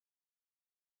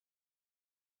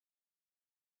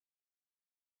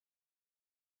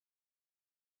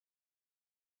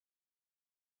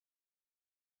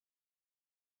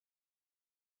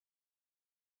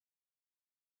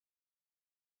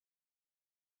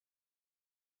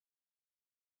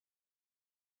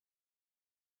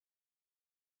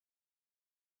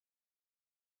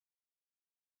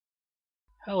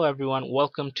Hello everyone,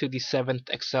 welcome to the 7th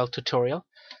Excel tutorial.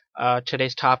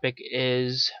 Today's topic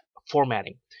is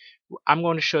formatting. I'm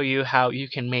going to show you how you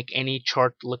can make any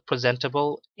chart look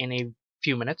presentable in a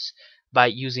few minutes by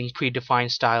using predefined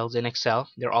styles in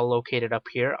Excel. They're all located up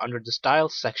here under the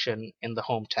Styles section in the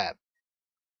Home tab.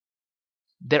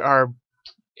 There are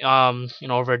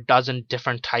over a dozen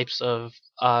different types of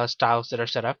styles that are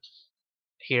set up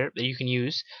here that you can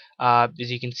use. As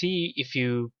you can see, if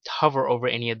you hover over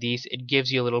any of these, it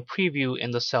gives you a little preview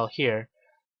in the cell here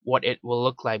what it will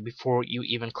look like before you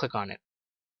even click on it.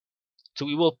 So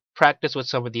we will practice with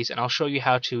some of these and I'll show you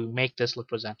how to make this look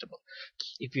presentable.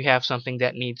 If you have something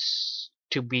that you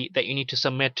need to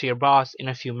submit to your boss in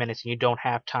a few minutes and you don't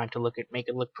have time to make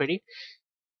it look pretty,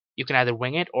 you can either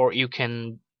wing it or you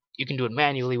can do it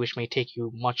manually, which may take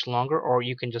you much longer, or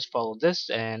you can just follow this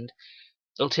and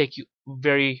it'll take you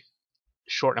very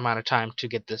short amount of time to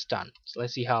get this done. So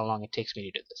let's see how long it takes me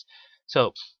to do this.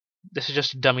 So this is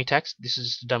just dummy text. This is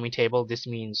just a dummy table. This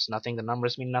means nothing. The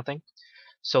numbers mean nothing.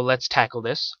 So let's tackle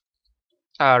this.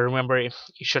 Remember, if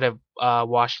you should have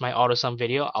watched my AutoSum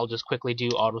video. I'll just quickly do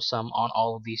AutoSum on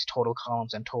all of these total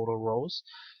columns and total rows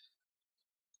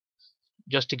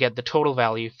just to get the total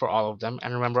value for all of them.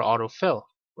 And remember autofill,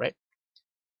 right?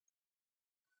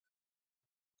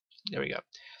 There we go.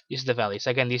 These are the values.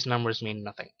 Again, these numbers mean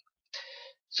nothing.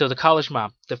 So the college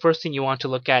map. The first thing you want to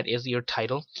look at is your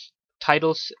title.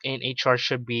 Titles in a chart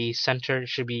should be centered,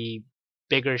 should be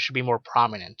bigger, should be more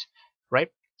prominent, right?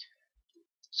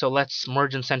 So let's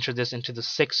merge and center this into the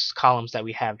 6 columns that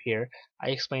we have here.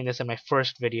 I explained this in my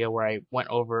first video where I went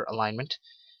over alignment.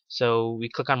 So we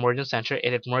click on merge and center,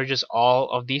 and it merges all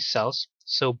of these cells.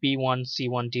 So B1,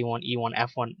 C1, D1, E1,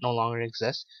 F1 no longer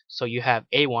exists. So you have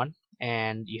A1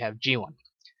 and you have G1.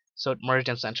 So it merged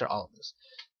and centered all of this.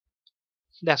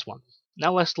 That's one.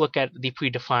 Now let's look at the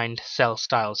predefined cell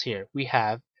styles here. We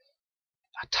have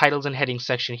titles and headings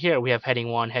section here. We have heading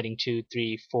 1, heading 2,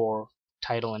 3, 4,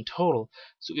 title, and total.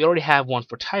 So we already have one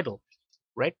for title,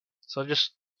 right? So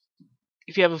just,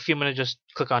 if you have a few minutes, just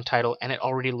click on title and it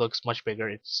already looks much bigger.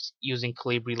 It's using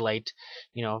Calibri Light,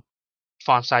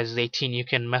 font size is 18. You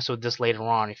can mess with this later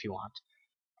on if you want.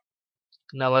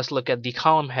 Now let's look at the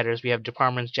column headers. We have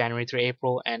departments January through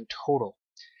April and total.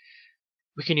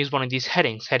 We can use one of these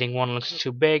headings. Heading 1 looks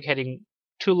too big, heading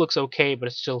 2 looks okay, but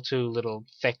it's still too little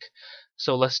thick.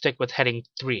 So let's stick with heading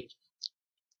 3.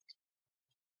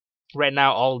 Right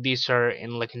now all of these are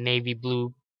in like a navy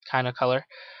blue kind of color.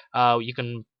 You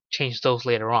can change those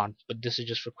later on, but this is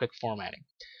just for quick formatting.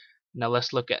 Now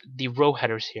let's look at the row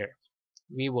headers here.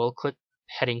 We will click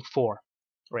heading 4.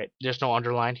 Right, there's no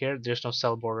underline here, there's no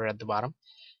cell border at the bottom,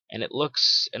 and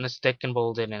it's thick and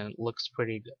bolded and it looks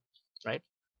pretty good, right?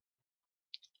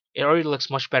 It already looks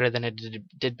much better than it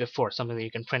did before, something that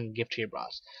you can print and give to your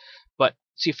boss. But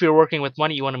see, if you're working with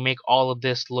money, you want to make all of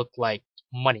this look like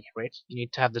money, right? You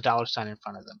need to have the dollar sign in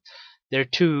front of them. There are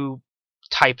two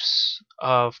types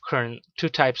of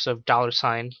dollar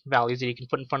sign values that you can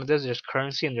put in front of this. There's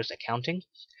currency and there's accounting.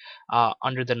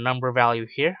 Under the number value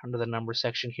here, under the number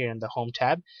section here in the home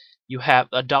tab, you have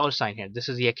a dollar sign here. This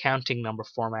is the accounting number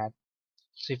format.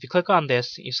 So if you click on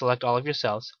this, you select all of your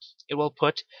cells, it will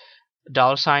put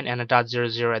dollar sign and a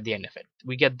 .00 at the end of it.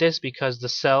 We get this because the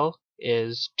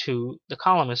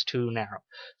column is too narrow.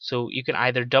 So you can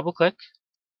either double click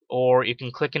or you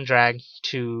can click and drag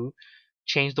to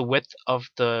change the width of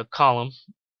the column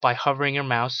by hovering your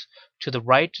mouse to the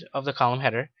right of the column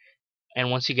header,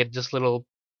 and once you get this little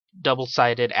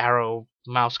double-sided arrow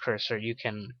mouse cursor, you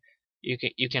can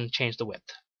change the width.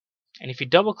 And if you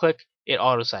double click, it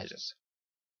auto sizes.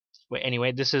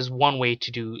 Anyway, this is one way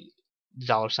to do the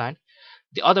dollar sign.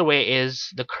 The other way is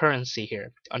the currency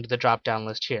here, under the drop down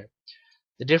list here.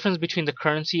 The difference between the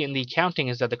currency and the accounting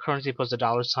is that the currency puts the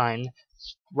dollar sign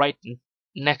right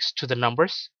next to the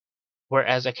numbers,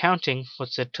 whereas accounting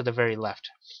puts it to the very left,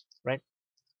 right?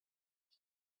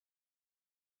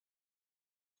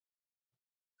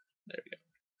 There we go.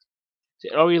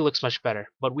 So it already looks much better,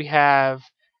 but we have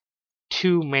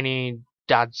too many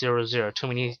 .00, too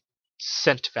many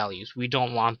cent values. We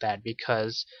don't want that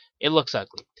because it looks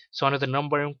ugly. So under the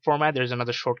numbering format, there's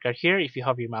another shortcut here. If you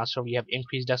hover your mouse over, you have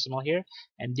increase decimal here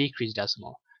and decrease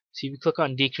decimal. So if you click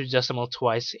on decrease decimal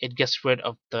twice, it gets rid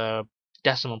of the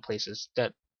decimal places,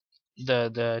 that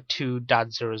the two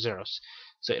 .00s.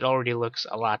 So it already looks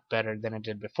a lot better than it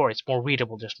did before. It's more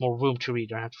readable. There's more room to read. You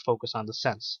don't have to focus on the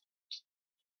cents.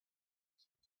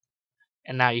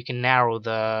 And now you can narrow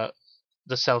the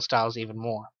cell styles even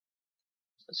more.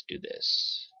 Let's do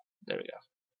this. There we go.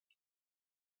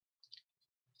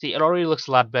 See, it already looks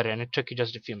a lot better, and it took you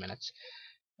just a few minutes.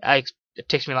 It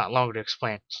takes me a lot longer to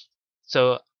explain.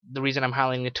 So the reason I'm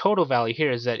highlighting the total value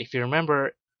here is that if you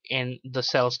remember in the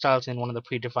cell styles in one of the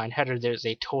predefined headers, there's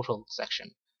a total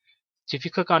section. So if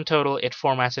you click on total, it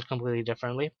formats it completely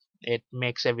differently. It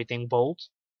makes everything bold.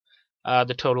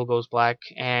 The total goes black,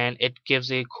 and it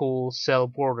gives a cool cell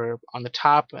border on the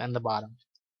top and the bottom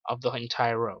of the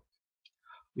entire row.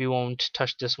 We won't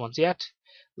touch this ones yet.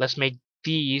 Let's make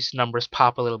these numbers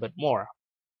pop a little bit more.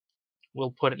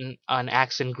 We'll put an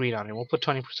accent green on it. We'll put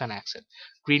 20% accent.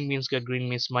 Green means good. Green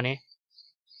means money.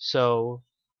 So,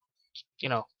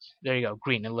 there you go.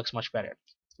 Green. It looks much better.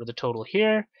 For the total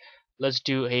here, let's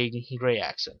do a gray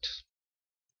accent.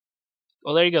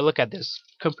 Well, there you go. Look at this.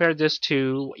 Compare this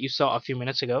to what you saw a few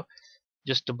minutes ago.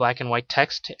 Just the black and white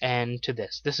text, and to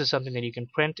this. This is something that you can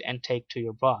print and take to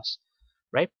your boss,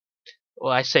 right?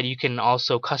 Well, I said you can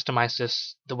also customize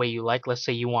this the way you like. Let's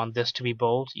say you want this to be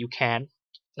bold, you can.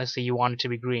 Let's say you want it to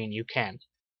be green, you can.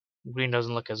 Green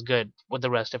doesn't look as good with the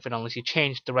rest if it unless you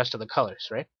change the rest of the colors,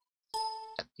 right?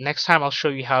 Next time I'll show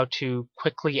you how to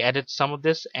quickly edit some of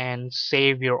this and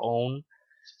save your own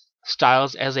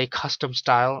styles as a custom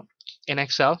style in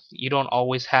Excel. You don't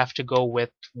always have to go with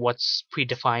what's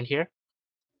predefined here.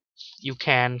 You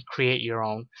can create your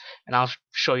own, and I'll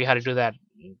show you how to do that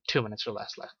in 2 minutes or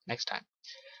less next time.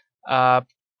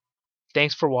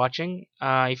 Thanks for watching.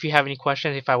 If you have any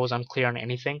questions, if I was unclear on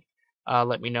anything,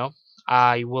 let me know.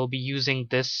 I will be using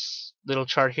this little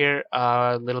chart here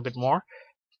a little bit more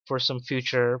for some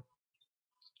future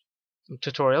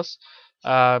tutorials.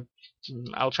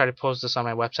 I'll try to post this on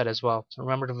my website as well.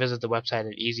 Remember to visit the website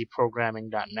at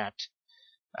easyprogramming.net.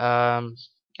 And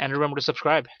remember to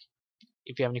subscribe.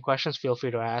 If you have any questions, feel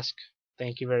free to ask.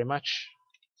 Thank you very much.